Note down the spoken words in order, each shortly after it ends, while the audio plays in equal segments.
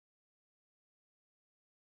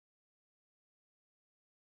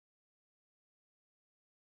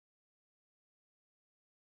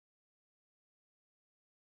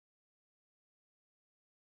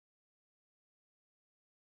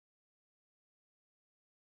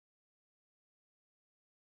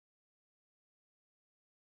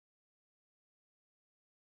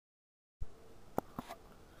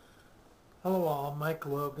Hello all, Mike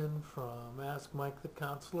Logan from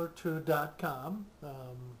AskMikeTheCounselor2.com.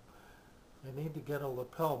 I need to get a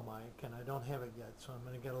lapel mic and I don't have it yet, so I'm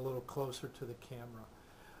going to get a little closer to the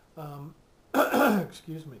camera.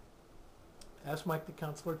 Excuse me.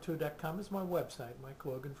 AskMikeTheCounselor2.com is my website, Mike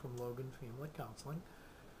Logan from Logan Family Counseling.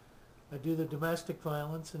 I do the domestic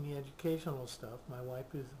violence and the educational stuff. My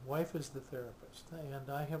wife is the therapist, and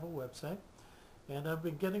I have a website. And I've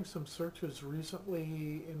been getting some searches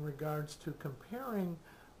recently in regards to comparing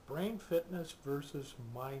brain fitness versus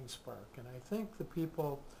MindSpark. And I think the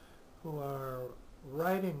people who are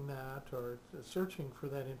writing that or searching for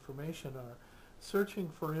that information are searching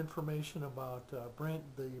for information about the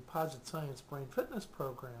Posit Science Brain Fitness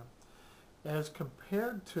Program as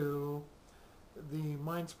compared to the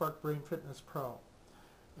MindSpark Brain Fitness Pro.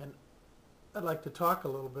 And I'd like to talk a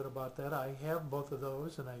little bit about that. I have both of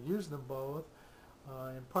those and I use them both.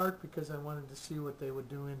 In part because I wanted to see what they would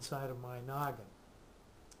do inside of my noggin.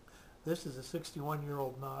 This is a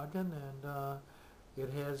 61-year-old noggin, and it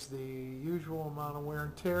has the usual amount of wear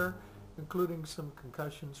and tear, including some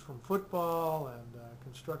concussions from football and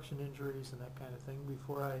construction injuries and that kind of thing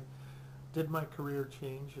before I did my career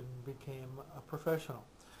change and became a professional.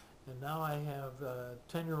 And now I have a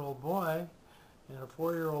 10-year-old boy and a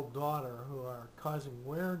 4-year-old daughter who are causing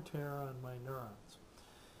wear and tear on my neurons.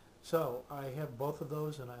 So I have both of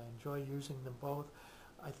those and I enjoy using them both.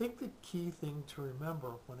 I think the key thing to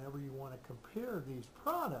remember whenever you want to compare these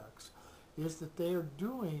products is that they are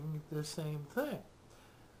doing the same thing.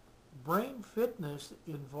 Brain fitness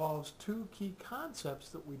involves two key concepts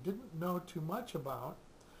that we didn't know too much about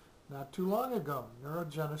not too long ago: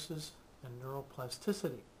 neurogenesis and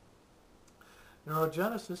neuroplasticity.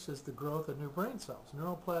 Neurogenesis is the growth of new brain cells.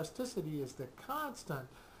 Neuroplasticity is the constant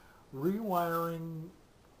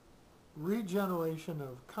regeneration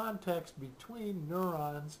of contacts between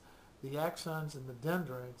neurons, the axons and the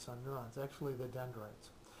dendrites on neurons, actually the dendrites.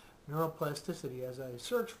 Neuroplasticity, as I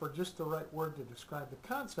search for just the right word to describe the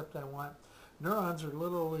concept I want, neurons are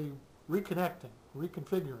literally reconnecting,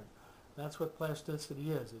 reconfiguring. That's what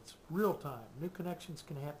plasticity is. It's real time. New connections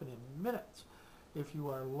can happen in minutes if you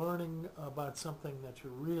are learning about something that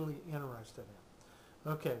you're really interested in.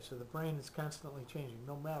 Okay, so the brain is constantly changing.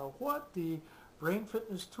 No matter what the brain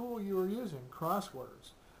fitness tool you are using,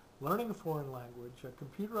 crosswords, learning a foreign language, a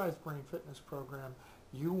computerized brain fitness program,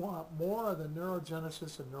 you want more of the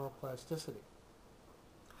neurogenesis and neuroplasticity.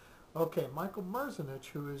 Okay, Michael Merzenich,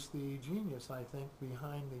 who is the genius, I think,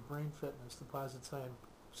 behind the brain fitness, the Posit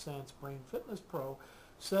Science Brain Fitness Pro,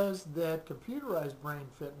 says that computerized brain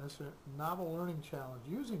fitness, a novel learning challenge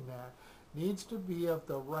using that, needs to be of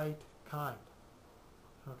the right kind.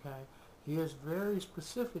 Okay? He is very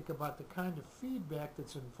specific about the kind of feedback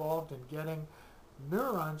that's involved in getting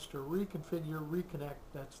neurons to reconfigure, reconnect.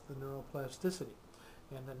 That's the neuroplasticity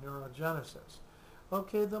and the neurogenesis.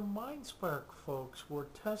 Okay, the MindSpark folks were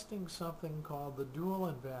testing something called the dual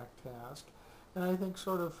and back task, and I think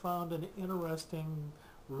sort of found an interesting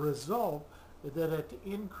result that it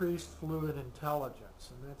increased fluid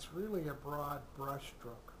intelligence, and that's really a broad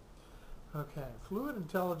brushstroke. Okay, fluid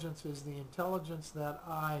intelligence is the intelligence that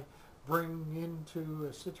I bring into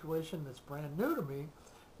a situation that's brand new to me.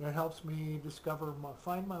 It helps me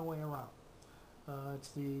find my way around. It's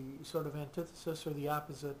the sort of antithesis or the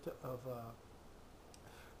opposite of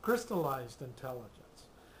crystallized intelligence.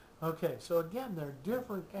 Okay, so again, there are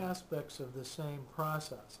different aspects of the same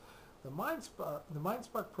process. The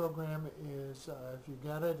MindSpark program is, if you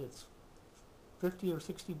get it, it's 50 or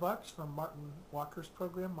 60 bucks from Martin Walker's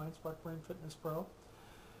program, MindSpark Brain Fitness Pro.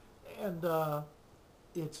 And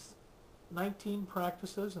it's 19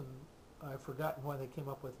 practices, and I've forgotten why they came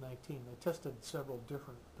up with 19. They tested several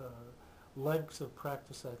different lengths of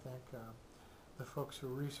practice, I think, the folks who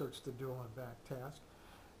researched the dual and back task.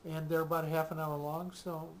 And they're about a half an hour long,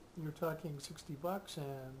 so you're talking 60 bucks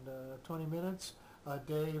and 20 minutes a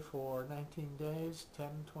day for 19 days,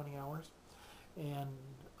 10, 20 hours. And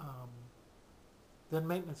then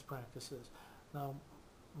maintenance practices. Now,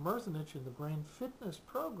 Merzenich in the Brain Fitness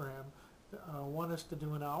Program want us to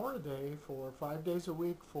do an hour a day for 5 days a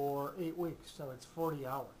week for 8 weeks, so it's 40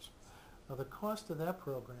 hours. Now, the cost of that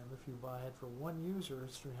program, if you buy it for one user,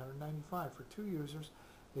 is $395. For 2 users,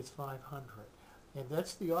 it's $500. And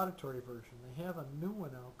that's the auditory version. They have a new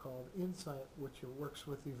one out called Insight, which works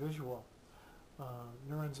with the visual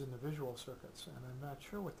neurons in the visual circuits, and I'm not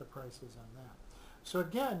sure what the price is on that. So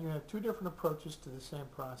again, you have two different approaches to the same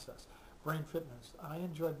process. Brain fitness. I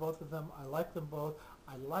enjoy both of them. I like them both.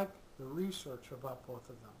 I like the research about both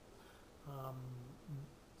of them.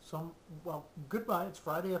 Well, goodbye. It's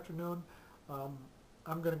Friday afternoon.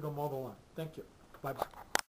 I'm going to go mow the lawn. Thank you. Bye-bye.